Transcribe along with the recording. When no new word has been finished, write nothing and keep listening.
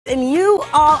And you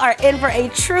all are in for a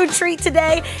true treat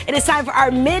today. It is time for our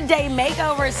Midday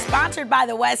Makeover, sponsored by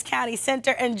the West County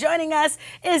Center. And joining us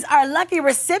is our lucky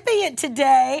recipient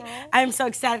today. I'm so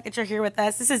excited that you're here with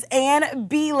us. This is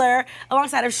Bieller,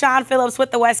 alongside of Sean Phillips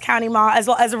with the West County Mall, as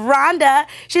well as Rhonda.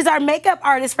 She's our makeup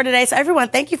artist for today. So everyone,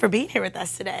 thank you for being here with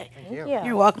us today. Thank you.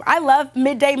 You're welcome. I love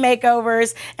Midday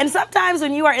Makeovers. And sometimes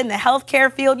when you are in the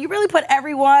healthcare field, you really put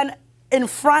everyone in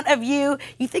front of you.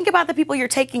 You think about the people you're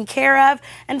taking care of,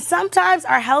 and sometimes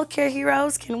our healthcare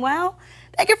heroes can, well,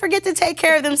 they can forget to take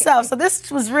care of themselves. So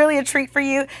this was really a treat for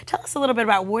you. Tell us a little bit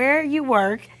about where you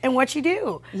work and what you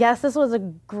do. Yes, this was a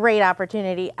great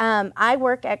opportunity. I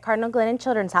work at Cardinal Glennon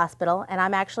Children's Hospital, and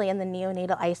I'm actually in the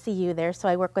neonatal ICU there, so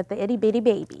I work with the itty bitty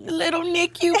babies. Little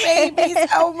NICU babies,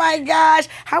 oh my gosh.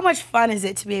 How much fun is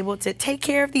it to be able to take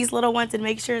care of these little ones and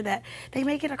make sure that they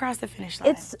make it across the finish line?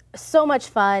 It's so much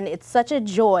fun. It's such a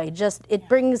joy. It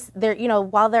brings their,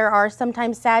 while there are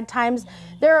sometimes sad times,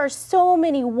 there are so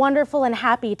many wonderful and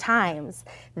happy times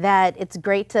that it's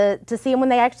great to see them when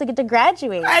they actually get to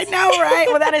graduate. I know, right?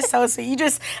 Well, that is so sweet.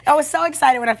 I was so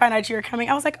excited when I found out you were coming.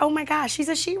 I was like, oh my gosh, she's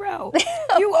a shero.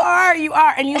 You are.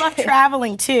 And you love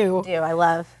traveling too. I do. I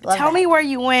love Tell that. me where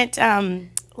you went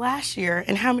last year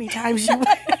and how many times you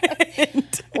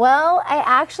went. Well, I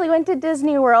actually went to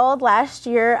Disney World last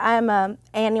year. I'm an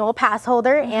annual pass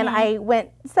holder, and I went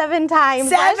 7 times.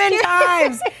 7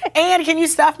 times. And can you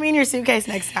stuff me in your suitcase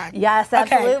next time? Yes,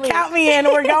 absolutely. Okay, count me in.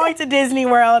 We're going to Disney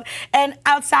World. And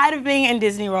outside of being in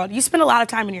Disney World, you spend a lot of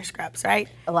time in your scrubs, right?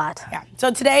 A lot. Yeah.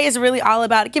 So today is really all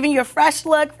about giving you a fresh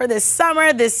look for this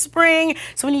summer, this spring.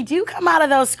 So when you do come out of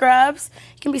those scrubs,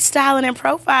 you can be styling and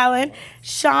profiling.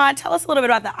 Sean, tell us a little bit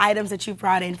about the items that you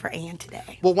brought in for Ann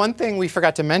today. Well, one thing we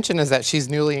forgot to mention is that she's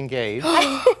newly engaged.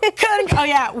 Oh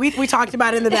yeah, we talked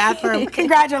about it in the bathroom.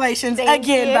 Congratulations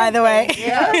again, by the way.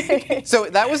 Yeah. So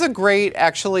that was a great,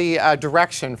 actually,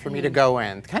 direction for me to go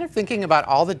in. Kind of thinking about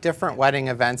all the different wedding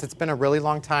events. It's been a really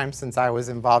long time since I was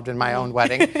involved in my own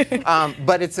wedding.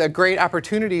 But it's a great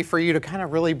opportunity for you to kind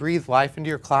of really breathe life into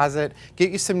your closet,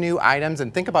 get you some new items,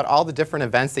 and think about all the different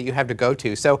events that you have to go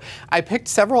to. So I picked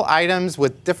several items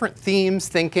with different themes,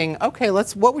 thinking, okay,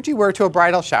 what would you wear to a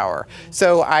bridal shower?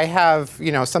 So I have,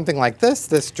 something like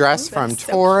this dress from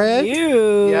Torrid.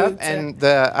 Cute. Yep, and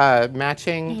the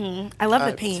matching I love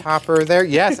the pink topper there.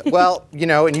 Yes, well,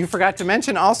 and you forgot to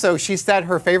mention also, she said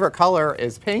her favorite color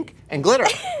is pink and glitter.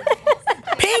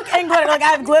 Pink and glitter. Like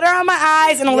I have glitter on my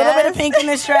eyes and a little bit of pink in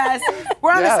this dress.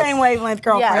 We're on the same wavelength,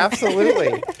 girlfriend. Yeah.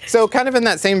 Absolutely. So kind of in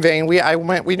that same vein, we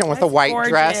went with a white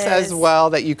dress as well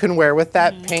that you can wear with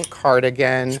that pink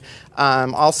cardigan.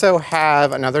 Also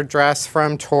have another dress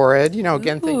from Torrid,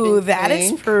 again thinking Ooh, that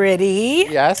pink. is pretty.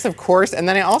 Yes, of course. And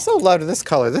then I also loved this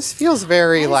color. This feels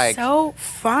very like so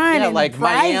fun and like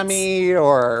bright. Miami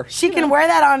or she can wear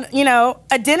that on,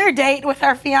 a dinner date with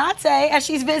her fiance as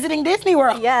she's visiting Disney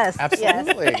World. Yes.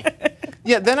 Absolutely.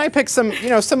 Yeah, then I picked some,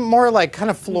 some more like kind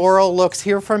of floral looks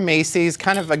here from Macy's,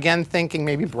 kind of again thinking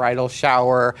maybe bridal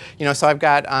shower. So I've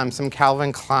got some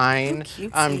Calvin Klein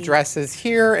dresses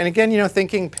here, and again,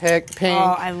 thinking pink.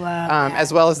 Oh, I love that.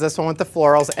 As well as this one with the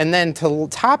florals. And then to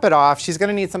top it off, she's going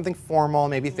to need something formal,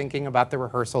 maybe thinking about the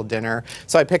rehearsal dinner.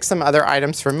 So I picked some other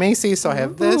items from Macy's. So I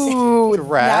have this dress.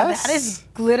 Now that is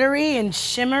glittery and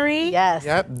shimmery. Yes.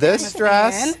 Yep, this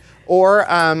dress. Or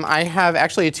I have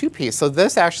actually a 2-piece. So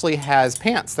this actually has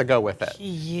pants that go with it.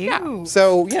 Yeah.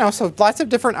 So, so lots of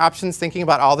different options, thinking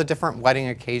about all the different wedding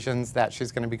occasions that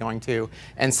she's going to be going to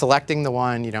and selecting the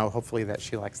one, hopefully that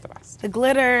she likes the best. The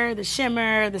glitter, the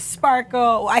shimmer, the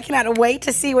sparkle. I cannot wait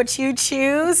to see what you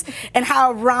choose and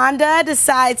how Rhonda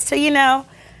decides to,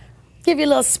 give you a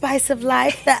little spice of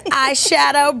life, the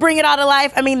eyeshadow, bring it all to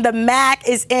life. I mean, the MAC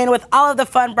is in with all of the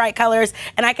fun, bright colors,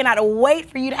 and I cannot wait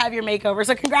for you to have your makeover.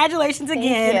 So congratulations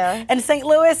again. Thank you. And St.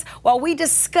 Louis, while we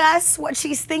discuss what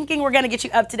she's thinking, we're going to get you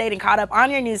up to date and caught up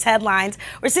on your news headlines.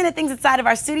 We're sending things inside of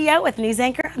our studio with news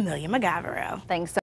anchor Amelia McGavero. Thanks so